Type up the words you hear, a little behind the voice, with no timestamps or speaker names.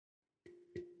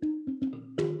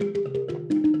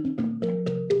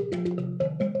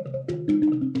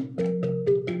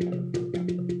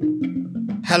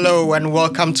Hello and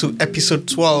welcome to episode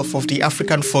 12 of the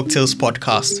African Folktales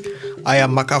podcast. I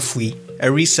am Makafui, a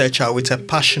researcher with a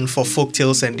passion for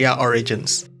folktales and their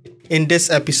origins. In this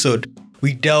episode,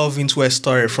 we delve into a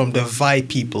story from the Vai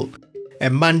people, a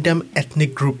Mandem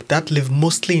ethnic group that live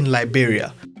mostly in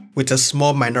Liberia, with a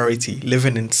small minority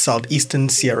living in southeastern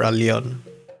Sierra Leone.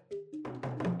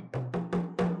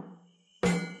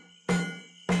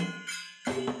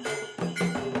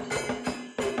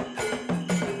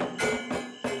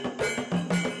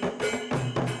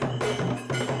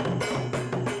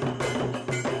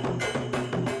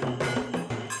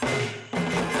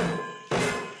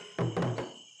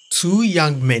 Two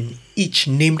young men, each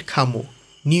named Kamo,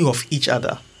 knew of each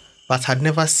other, but had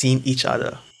never seen each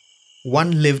other.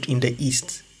 One lived in the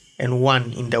east, and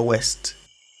one in the west.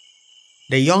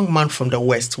 The young man from the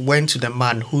west went to the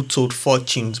man who told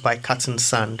fortunes by cutting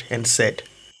sand and said,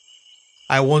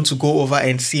 "I want to go over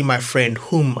and see my friend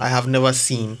whom I have never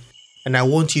seen, and I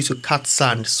want you to cut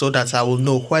sand so that I will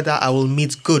know whether I will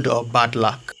meet good or bad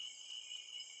luck."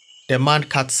 The man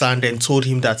cut sand and told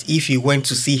him that if he went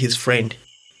to see his friend,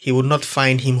 he would not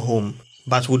find him home,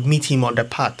 but would meet him on the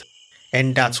path,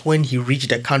 and that when he reached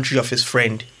the country of his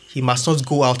friend, he must not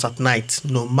go out at night,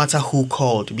 no matter who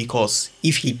called, because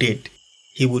if he did,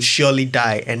 he would surely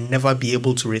die and never be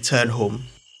able to return home.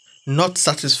 Not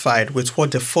satisfied with what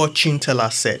the fortune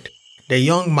teller said, the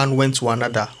young man went to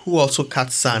another who also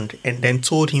cut sand and then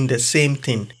told him the same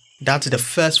thing that the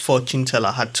first fortune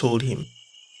teller had told him.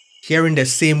 Hearing the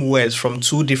same words from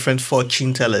two different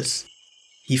fortune tellers,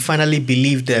 he finally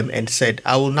believed them and said,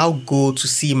 "I will now go to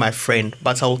see my friend,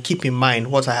 but I will keep in mind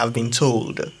what I have been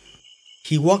told."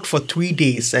 He walked for 3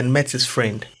 days and met his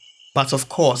friend, but of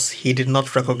course he did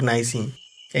not recognize him,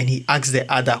 and he asked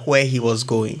the other where he was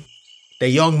going. The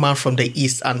young man from the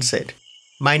east answered,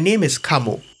 "My name is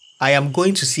Kamo. I am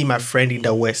going to see my friend in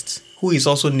the west, who is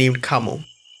also named Kamo."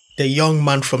 The young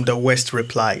man from the west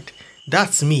replied,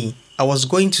 "That's me. I was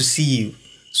going to see you."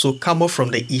 So Kamo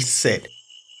from the east said,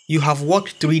 "You have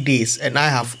walked 3 days and I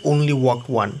have only walked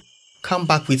 1. Come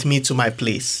back with me to my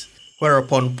place."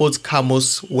 Whereupon both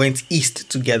Kamos went east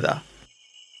together.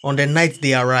 On the night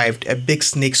they arrived, a big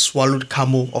snake swallowed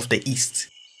Kamo of the east.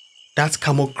 That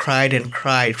Kamo cried and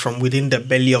cried from within the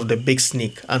belly of the big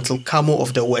snake until Kamo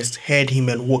of the west heard him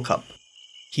and woke up.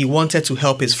 He wanted to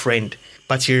help his friend,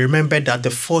 but he remembered that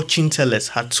the fortune tellers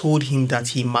had told him that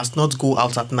he must not go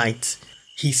out at night.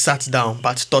 He sat down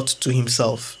but thought to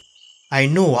himself, "I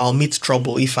know I'll meet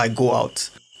trouble if I go out,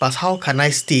 but how can I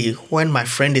stay when my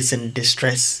friend is in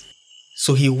distress?"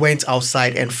 So he went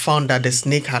outside and found that the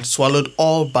snake had swallowed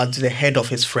all but the head of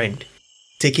his friend.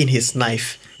 Taking his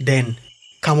knife, then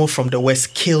Kamo from the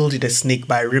west killed the snake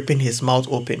by ripping his mouth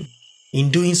open.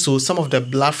 In doing so, some of the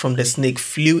blood from the snake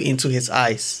flew into his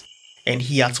eyes, and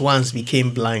he at once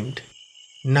became blind.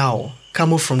 Now,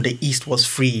 Kamo from the east was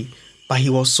free, but he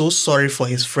was so sorry for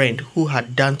his friend who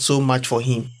had done so much for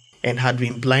him and had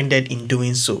been blinded in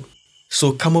doing so.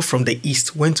 So Kamo from the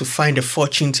east went to find the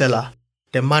fortune teller.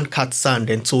 The man cut sand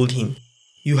and told him,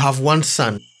 "You have 1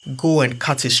 son, go and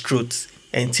cut his throat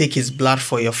and take his blood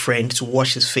for your friend to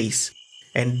wash his face,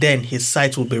 and then his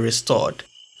sight will be restored."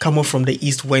 Kamo from the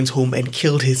east went home and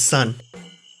killed his son.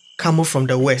 Kamo from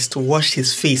the west washed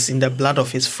his face in the blood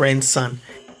of his friend's son,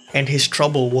 and his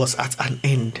trouble was at an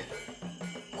end.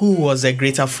 Who was a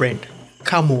greater friend,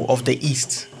 Kamo of the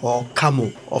east or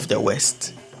Kamo of the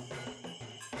west?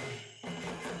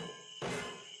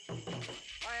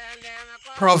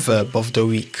 Proverb of the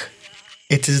week.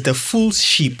 It is the fool's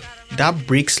sheep that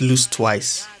breaks loose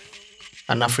twice.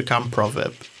 An African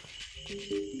proverb.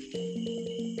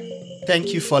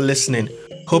 Thank you for listening.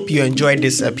 Hope you enjoyed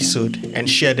this episode and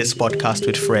share this podcast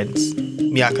with friends.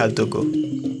 Miaka Dogo.